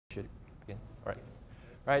Right.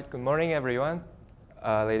 Right. Good morning, everyone.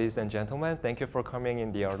 Ladies and gentlemen, thank you for coming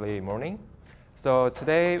in the early morning. So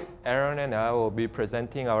today, Aaron and I will be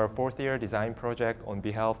presenting our fourth-year design project on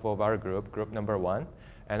behalf of our group, group number 1.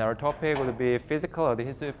 And our topic will be physical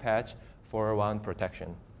adhesive patch for wound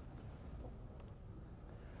protection.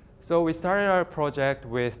 So we started our project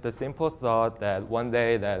with the simple thought that one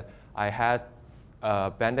day that I had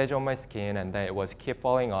a bandage on my skin and that it was keep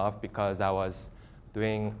falling off because I was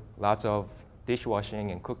doing lots of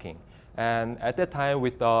dishwashing and cooking. And at that time,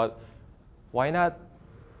 we thought, why not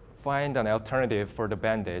find an alternative for the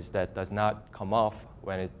bandage that does not come off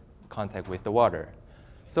when it contact with the water?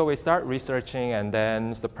 So we start researching, and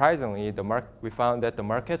then surprisingly, we found that the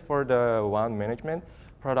market for the wound management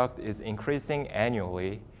product is increasing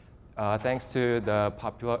annually thanks to the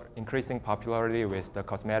increasing popularity with the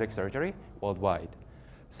cosmetic surgery worldwide.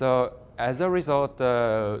 So as a result,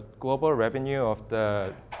 the global revenue of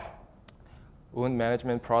the wound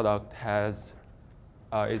management product is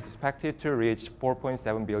expected to reach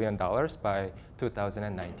 $4.7 billion by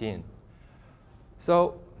 2019.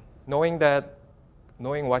 So knowing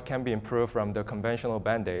what can be improved from the conventional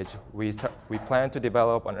bandage, we plan to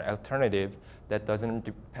develop an alternative that doesn't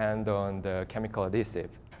depend on the chemical adhesive.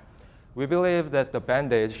 We believe that the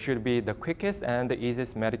bandage should be the quickest and the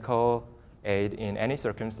easiest medical aid in any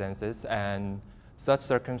circumstances, and such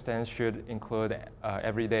circumstance should include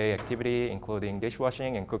everyday activity, including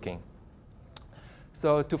dishwashing and cooking.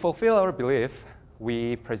 So to fulfill our belief,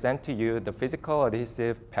 we present to you the physical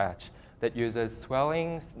adhesive patch that uses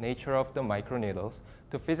swelling's nature of the microneedles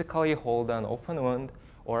to physically hold an open wound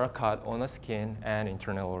or a cut on the skin and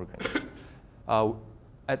internal organs.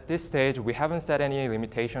 At this stage, we haven't set any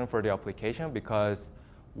limitation for the application because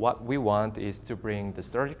what we want is to bring the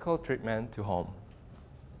surgical treatment to home.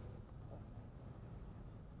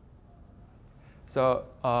 So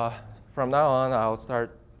from now on, I'll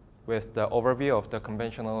start with the overview of the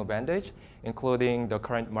conventional bandage, including the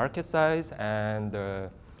current market size and the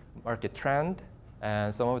market trend,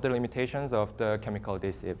 and some of the limitations of the chemical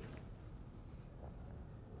adhesive.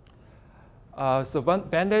 So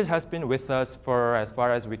bandage has been with us for as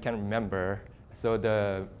far as we can remember, so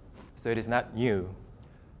it is not new.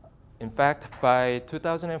 In fact, by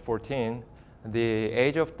 2014, the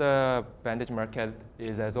age of the bandage market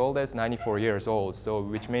is as old as 94 years old, so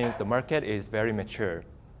which means the market is very mature.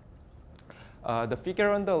 The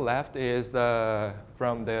figure on the left is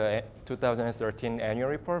from the 2013 annual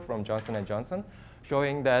report from Johnson & Johnson,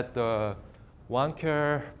 showing that the wound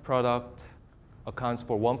care product accounts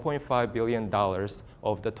for $1.5 billion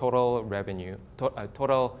of the total revenue,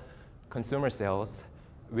 total consumer sales,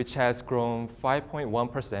 which has grown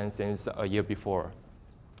 5.1% since a year before.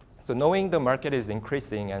 So knowing the market is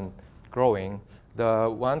increasing and growing, the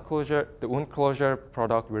wound closure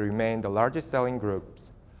product will remain the largest selling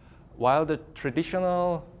groups. While the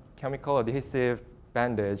traditional chemical adhesive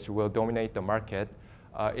bandage will dominate the market,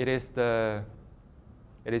 it is the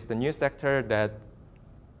new sector that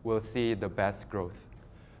will see the best growth.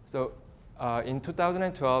 So in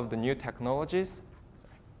 2012, the new technologies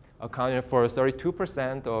accounted for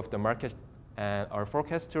 32% of the market and are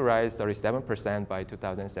forecast to rise 37% by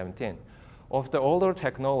 2017. Of the older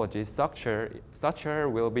technologies, suture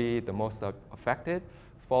will be the most affected,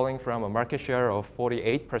 falling from a market share of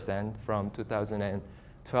 48% from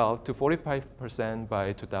 2012 to 45%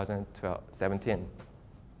 by 2017.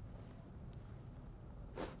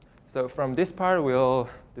 So from this part, we'll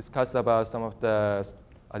discuss about some of the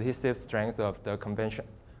adhesive strength of the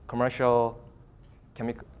commercial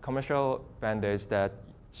bandage that's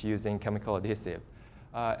using chemical adhesive.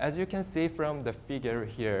 As you can see from the figure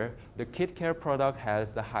here, the kid care product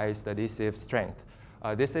has the highest adhesive strength.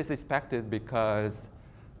 This is expected because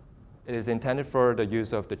it is intended for the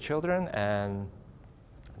use of the children, and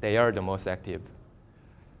they are the most active.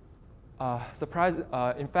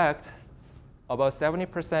 In fact, about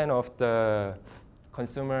 70% of the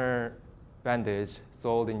consumer bandage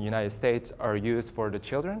sold in the United States are used for the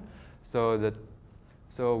children. So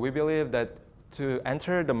we believe that to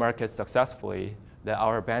enter the market successfully, that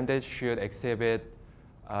our bandage should exhibit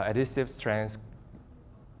adhesive strength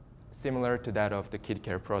similar to that of the kid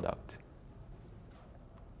care product.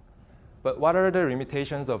 But what are the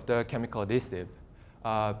limitations of the chemical adhesive?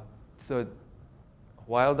 So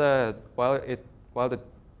while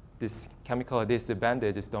this chemical adhesive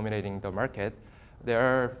bandage is dominating the market,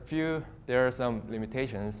 there are some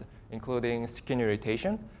limitations, including skin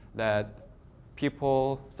irritation that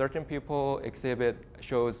certain people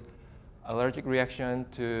shows allergic reaction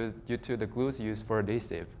due to the glues used for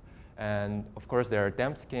adhesive. And of course, there are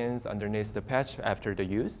damp skins underneath the patch after the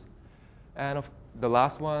use. And the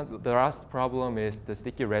last problem is the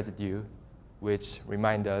sticky residue, which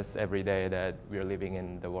reminds us every day that we are living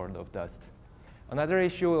in the world of dust. Another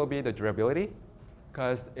issue will be the durability,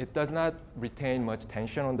 because it does not retain much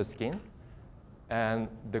tension on the skin. And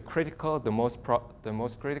the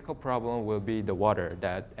most critical problem will be the water,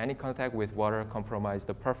 that any contact with water compromises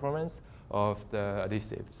the performance of the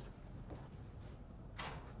adhesives.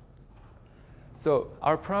 So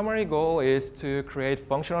our primary goal is to create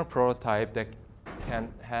functional prototype that can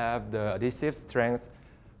have the adhesive strength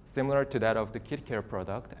similar to that of the kid care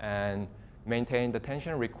product and maintain the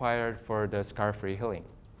tension required for the scar-free healing.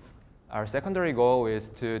 Our secondary goal is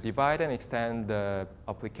to divide and extend the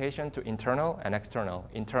application to internal and external.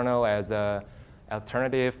 Internal as an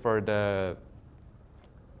alternative for the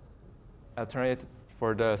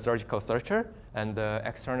surgical suture, and the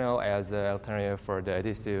external as an alternative for the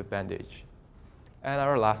adhesive bandage. And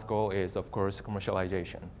our last goal is, of course,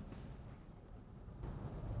 commercialization.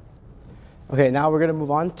 Okay, now we're going to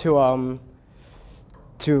move on to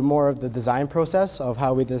more of the design process of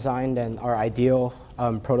how we designed our ideal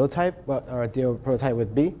prototype, what our ideal prototype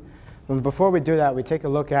would be. And before we do that, we take a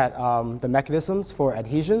look at the mechanisms for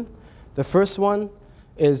adhesion. The first one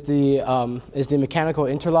is the mechanical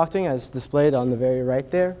interlocking, as displayed on the very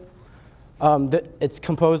right there. It's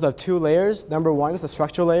composed of two layers. Number one is the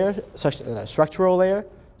structural layer,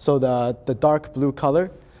 so the dark blue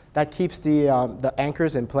color. That keeps the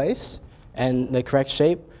anchors in place and the correct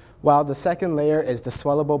shape, while the second layer is the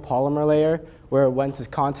swellable polymer layer, where once it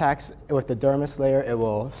contacts with the dermis layer, it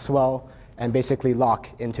will swell and basically lock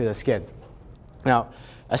into the skin. Now,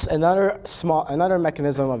 another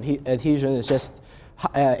mechanism of adhesion is just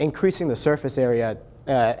increasing the surface area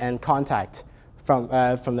and contact from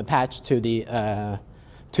the patch to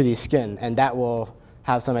the skin, and that will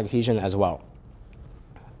have some adhesion as well.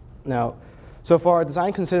 Now, so for our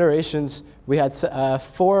design considerations, we had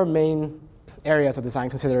 4 main areas of design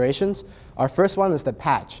considerations. Our first one is the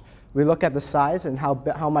patch. We look at the size and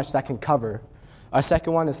how much that can cover. Our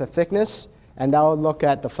second one is the thickness, and that will look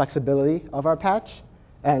at the flexibility of our patch.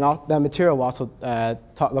 And the material will also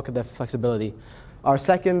look at the flexibility. Our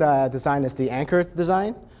second design is the anchor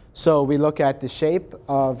design. So we look at the shape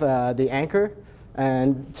of the anchor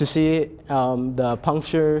and to see the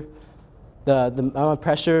puncture, the amount of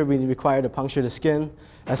pressure we require to puncture the skin,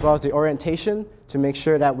 as well as the orientation to make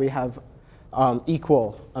sure that we have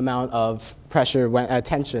equal amount of pressure,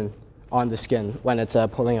 tension on the skin when it's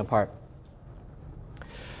pulling apart.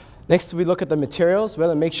 Next, we look at the materials. We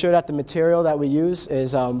have to make sure that the material that we use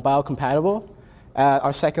is biocompatible.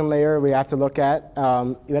 Our second layer we have to look at,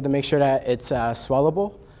 we have to make sure that it's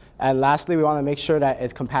swellable. And lastly, we want to make sure that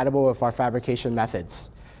it's compatible with our fabrication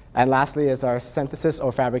methods. And lastly is our synthesis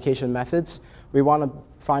or fabrication methods. We want to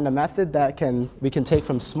find a method that we can take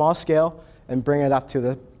from small scale and bring it up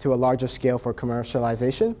to a larger scale for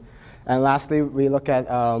commercialization. And lastly, we look at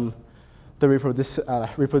the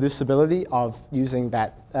reproducibility of using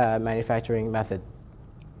that manufacturing method.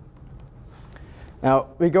 Now,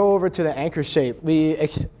 we go over to the anchor shape. We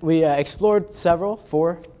explored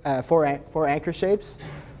four anchor shapes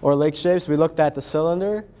or leg shapes. We looked at the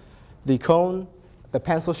cylinder, the cone, the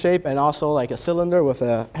pencil shape, and also like a cylinder with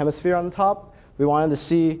a hemisphere on the top. We wanted to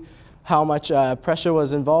see how much pressure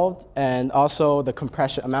was involved and also the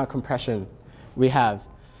amount of compression we have.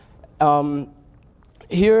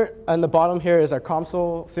 Here on the bottom here is our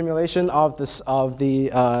console simulation of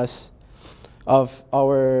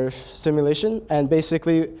our simulation, and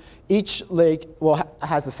basically each leg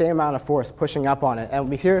has the same amount of force pushing up on it.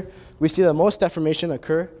 And here we see the most deformation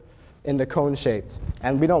occur in the cone shaped,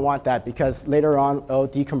 and we don't want that because later on it'll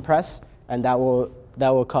decompress, and that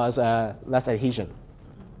will cause less adhesion.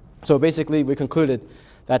 So basically, we concluded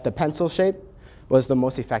that the pencil shape was the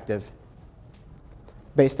most effective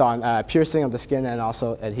based on piercing of the skin and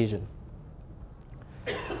also adhesion.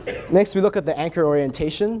 Next, we look at the anchor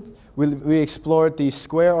orientation. We explored the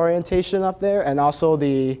square orientation up there and also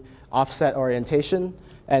the offset orientation.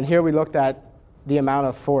 And here we looked at the amount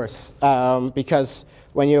of force because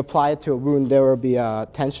when you apply it to a wound, there will be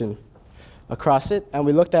tension across it. And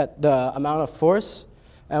we looked at the amount of force,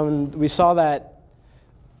 and we saw that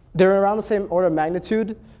they're around the same order of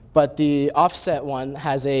magnitude, but the offset one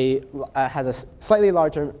has a slightly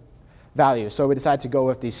larger value. So we decided to go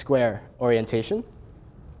with the square orientation.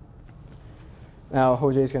 Now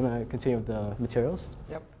Jose is going to continue with the materials.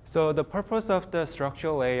 Yep. So the purpose of the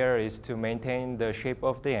structural layer is to maintain the shape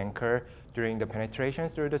of the anchor during the penetration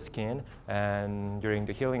through the skin and during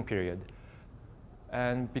the healing period.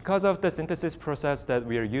 And because of the synthesis process that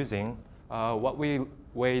we are using, what we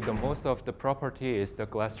weigh the most of the property is the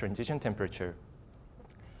glass transition temperature.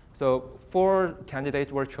 So 4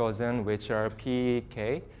 candidates were chosen, which are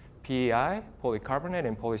PK, PEI, polycarbonate,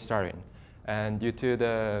 and polystyrene. And due to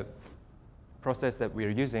the process that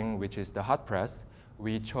we're using, which is the hot press,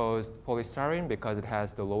 we chose polystyrene because it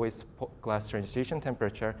has the lowest glass transition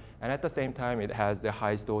temperature, and at the same time, it has the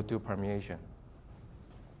highest O2 permeation.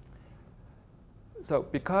 So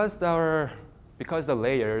because the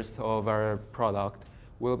layers of our product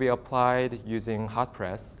will be applied using hot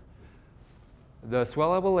press, the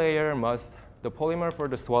swellable layer the polymer for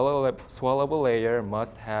the swellable layer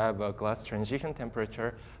must have a glass transition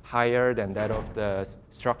temperature higher than that of the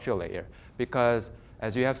structural layer. Because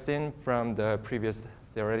as you have seen from the previous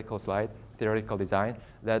theoretical design,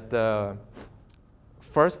 that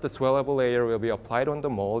first the swellable layer will be applied on the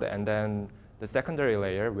mold, and then the secondary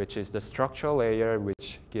layer, which is the structural layer,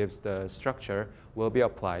 which gives the structure, will be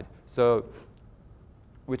applied. So,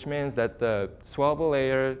 which means that the swellable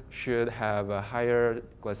layer should have a higher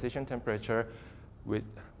glaciation temperature,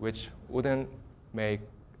 which wouldn't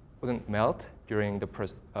melt during the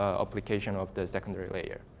application of the secondary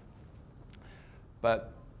layer.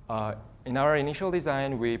 But in our initial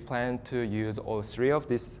design, we plan to use all 3 of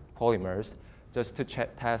these polymers just to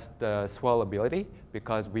test the swellability,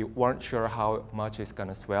 because we weren't sure how much it's going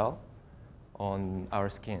to swell on our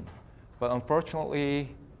skin. But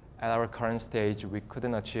unfortunately, at our current stage, we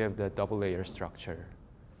couldn't achieve the double layer structure.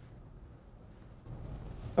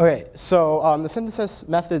 Okay, so the synthesis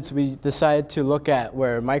methods we decided to look at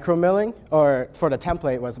were micromilling, or for the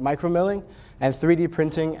template was micromilling, and 3D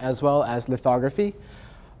printing as well as lithography.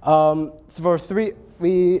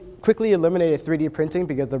 We quickly eliminated 3D printing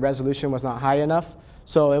because the resolution was not high enough.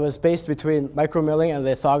 So it was based between micromilling and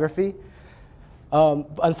lithography.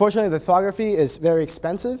 Unfortunately, lithography is very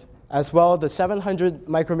expensive. As well, the 700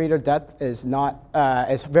 micrometer depth is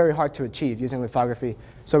very hard to achieve using lithography.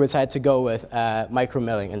 So we decided to go with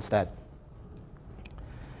micromilling instead.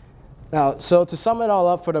 Now, so to sum it all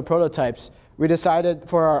up for the prototypes, we decided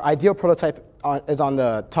for our ideal prototype is on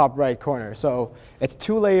the top right corner. So it's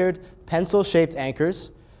 2-layered pencil-shaped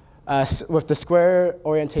anchors with the square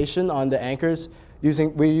orientation on the anchors. We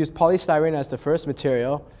used polystyrene as the first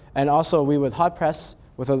material, and also we would hot press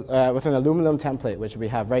with an aluminum template, which we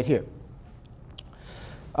have right here.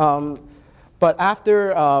 But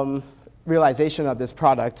after realization of this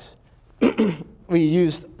product, we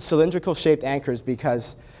used cylindrical shaped anchors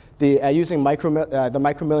because using the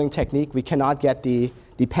micromilling technique, we cannot get the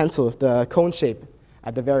pencil, the cone shape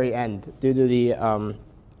at the very end due to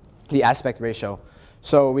the aspect ratio.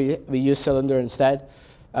 So we use cylinder instead.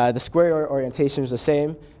 The square orientation is the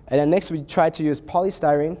same. And then next we tried to use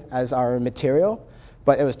polystyrene as our material,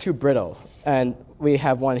 but it was too brittle. And we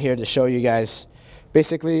have one here to show you guys.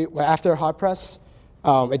 Basically, after hot press,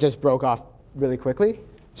 it just broke off really quickly.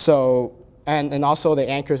 So, and also the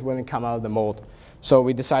anchors wouldn't come out of the mold. So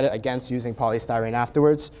we decided against using polystyrene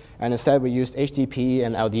afterwards, and instead we used HDPE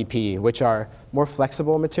and LDPE, which are more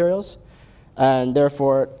flexible materials, and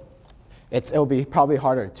therefore it'll be probably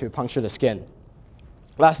harder to puncture the skin.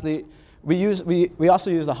 Lastly, we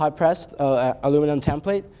also used the hot pressed aluminum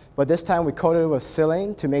template, but this time we coated it with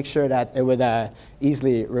silane to make sure that it would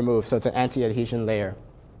easily remove, so it's an anti-adhesion layer.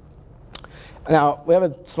 Now, we have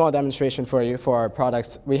a small demonstration for you for our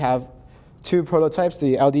products. We have 2 prototypes,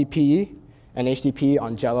 the LDPE and HDPE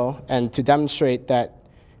on Jello, and to demonstrate that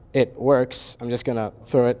it works, I'm just gonna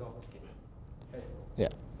throw it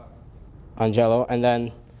on Jello, and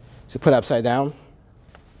then just put it upside down.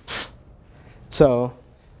 So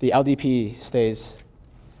the LDPE stays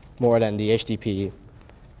more than the HDPE.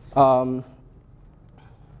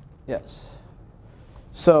 Yes.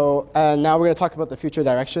 So now we're going to talk about the future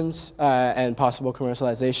directions and possible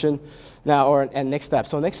commercialization. And next steps.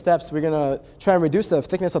 So next steps, we're going to try and reduce the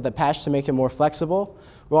thickness of the patch to make it more flexible.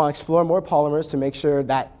 We want to explore more polymers to make sure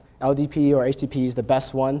that LDPE or HDPE is the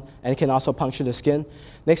best one and can also puncture the skin.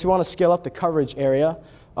 Next, we want to scale up the coverage area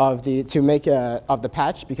of the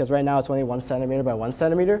patch, because right now it's only 1 centimeter by 1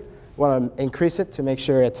 centimeter. We want to increase it to make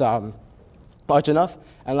sure it's large enough.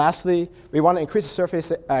 And lastly, we want to increase the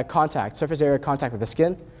surface area contact with the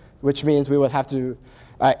skin, which means we would have to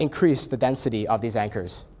increase the density of these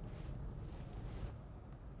anchors.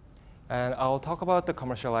 And I'll talk about the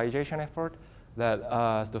commercialization effort.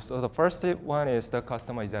 So the first one is the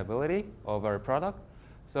customizability of our product.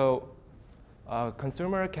 So a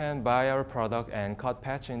consumer can buy our product and cut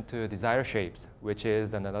patch into desired shapes, which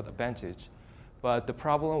is another advantage. But the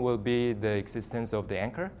problem will be the existence of the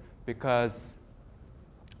anchor, because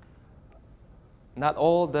not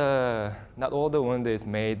all the wound is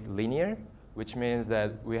made linear, which means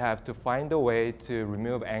that we have to find a way to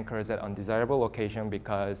remove anchors at undesirable location,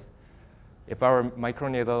 because if our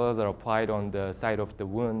microneedles are applied on the side of the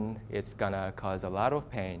wound, it's gonna cause a lot of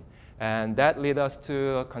pain. And that led us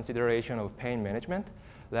to a consideration of pain management,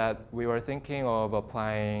 that we were thinking of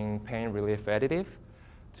applying pain relief additive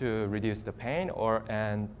to reduce the pain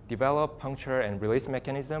and develop puncture and release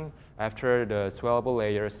mechanism after the swellable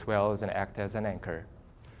layer swells and acts as an anchor.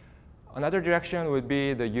 Another direction would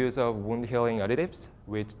be the use of wound healing additives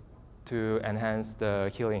to enhance the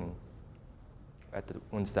healing at the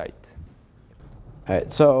wound site. All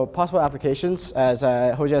right, so possible applications, as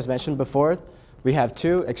Hoja has mentioned before, we have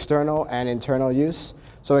two, external and internal use.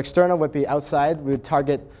 So external would be outside. We would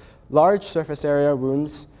target large surface area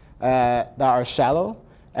wounds that are shallow,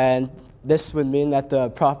 and this would mean that the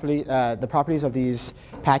properties of these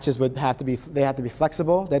patches would have to be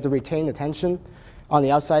flexible. They have to retain the tension on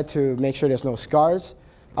the outside to make sure there's no scars.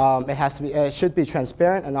 It should be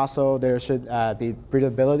transparent, and also there should be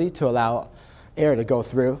breathability to allow air to go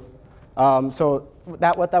through. So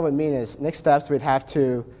what that would mean is, next steps, we'd have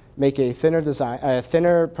to make a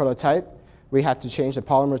thinner prototype. We have to change the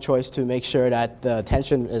polymer choice to make sure that the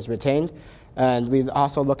tension is retained. And we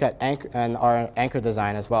also look at our anchor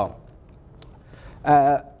design as well.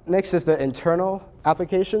 Next is the internal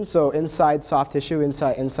application. So inside soft tissue,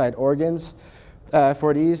 inside organs.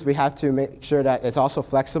 For these, we have to make sure that it's also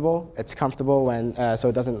flexible, it's comfortable, so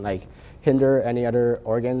it doesn't hinder any other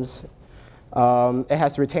organs. It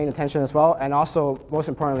has to retain the tension as well, and also, most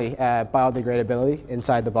importantly, biodegradability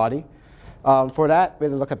inside the body. For that, we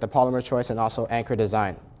look at the polymer choice and also anchor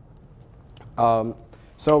design.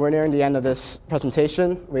 So we're nearing the end of this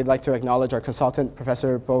presentation. We'd like to acknowledge our consultant,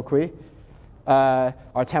 Professor Bo Kui. Our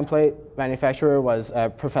template manufacturer was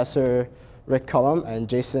Professor Rick Cullum and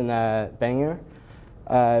Jason Benger.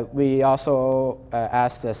 We also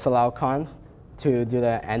asked Salal Khan to do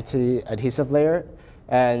the anti-adhesive layer.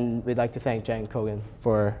 And we'd like to thank Jen Kogan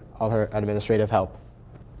for all her administrative help.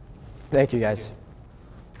 Thank you, guys.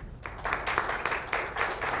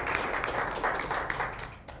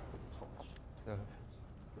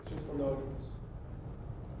 Questions from the audience?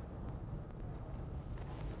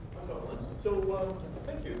 So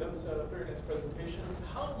thank you. That was a very nice presentation.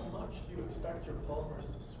 How much do you expect your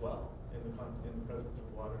polymers to swell in the presence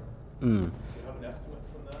of water? Do you have an estimate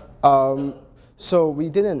from that? So we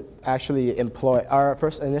didn't actually employ, our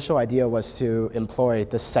first initial idea was to employ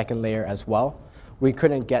the second layer as well. We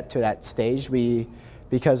couldn't get to that stage.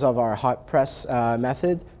 Because of our hot press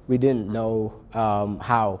method, we didn't know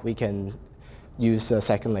how we can use the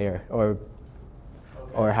second layer, or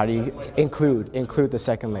how do you include the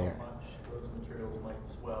second layer. How much those materials might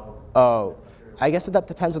swell? Oh, I guess that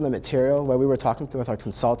depends on the material. When we were talking with our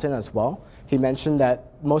consultant as well, he mentioned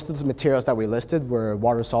that most of the materials that we listed were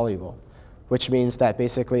water soluble, which means that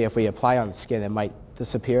basically if we apply on the skin, it might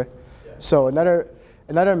disappear. Yeah. So another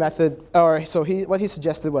method, what he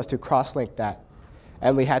suggested was to cross-link that.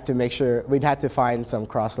 And we had to make sure, we'd had to find some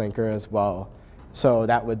cross-linker as well. So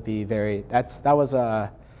that would be that was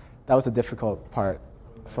a difficult part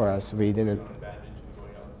for us. We didn't.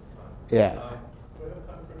 Yeah. Do we have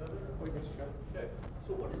time for another? Okay.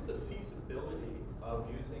 So what is the feasibility of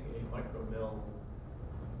using a micromill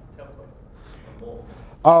template,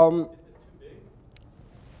 a mold?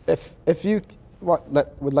 If you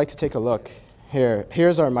would like to take a look,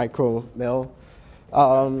 here's our micromill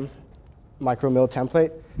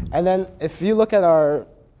template, and then if you look at our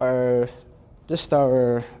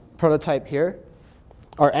prototype here,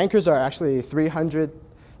 our anchors are actually 300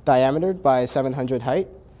 diameter by 700 height,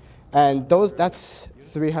 and that's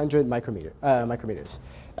 300 micrometers,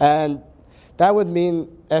 and that would mean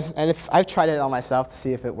if I've tried it on myself to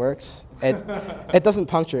see if it works, it doesn't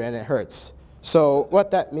puncture and it hurts. So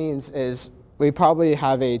what that means is we probably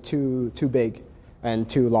have a too big and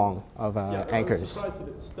too long of anchors. I was surprised that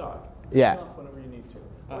it stuck. Yeah. Enough whenever you need to.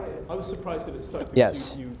 I was surprised that it stuck because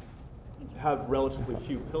yes. you have relatively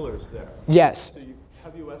few pillars there. Yes. So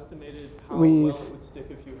have you estimated how well it would stick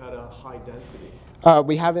if you had a high density?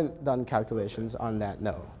 We haven't done calculations on that,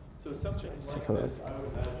 no. So something like this, I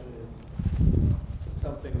would imagine, is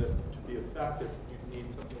something that to be effective, you'd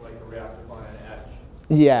need something like a reactive ion edge.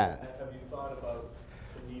 Yeah. Have you thought about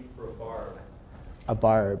the need for a barb? A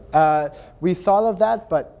barb. We thought of that,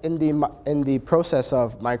 but in the process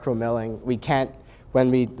of micromilling, we can't. When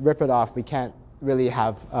we rip it off, we can't really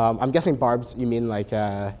have. I'm guessing barbs. You mean like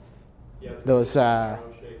those? Yeah.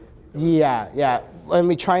 When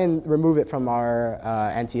we try and remove it from our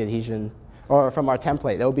anti-adhesion or from our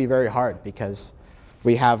template, it'll be very hard because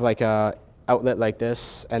we have like a outlet like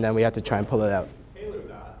this, and then we have to try and pull it out. Tailor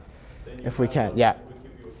that. Then if we can, yeah. It would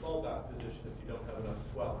give you a fallback position if you don't have enough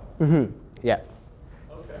swelling. Mm-hmm. Yeah.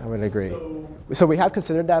 Okay. I would agree. So we have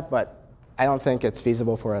considered that, but I don't think it's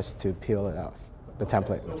feasible for us to peel it off, the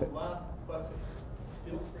template with it. So last question.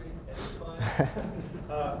 Feel free,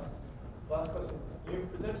 anytime. Last question. You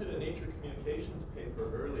presented a Nature Communications paper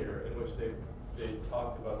earlier in which they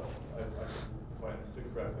talked about, if I understood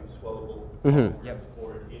correctly, swellable polymers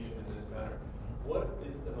for adhesion in this manner. What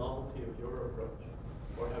is the novelty of your approach?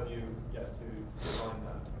 Or have you yet to find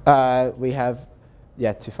that? We have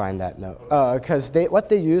yet to find that, no. Because what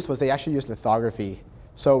they used was they actually used lithography.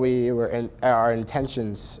 So we were in our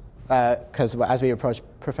intentions, because as we approached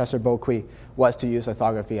Professor Beaupuy, was to use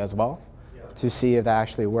lithography as well to see if that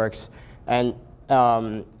actually works. And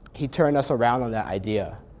he turned us around on that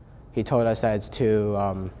idea. He told us that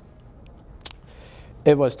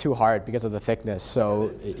it was too hard because of the thickness.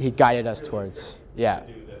 So he guided us towards,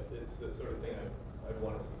 It's the sort of thing I'd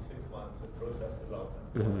want to see 6 months of process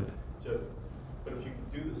development. But if you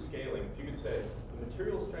could do the scaling, if you could say the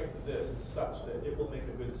material strength of this is such that it will make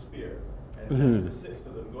a good spear, and the 6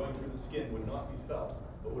 of them going through the skin would not be felt,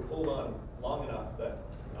 but would hold on long enough that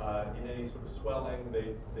in any sort of swelling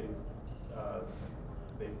they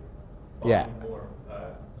bind more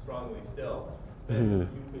strongly still, then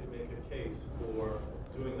you could make a case for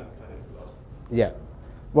doing that kind of development. Yeah.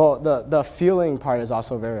 Well, the feeling part is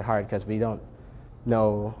also very hard because we don't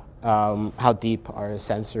know how deep our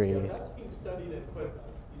sensory. Yeah, that's been studied in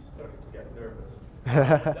he's starting to get nervous.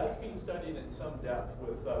 That's been studied in some depth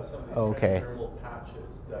with some of these transdermal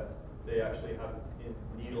patches that they actually have in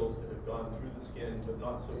needles that have gone through the skin, but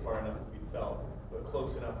not so far enough to be felt, but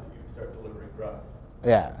close enough that you can start delivering drugs.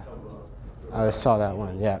 Yeah. I saw that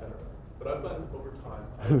one, yeah. But I've gone over time.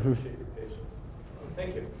 I appreciate your patience.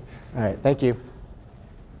 Thank you. All right, thank you.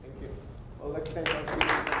 Thank you. Well, let's thank our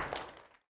speakers.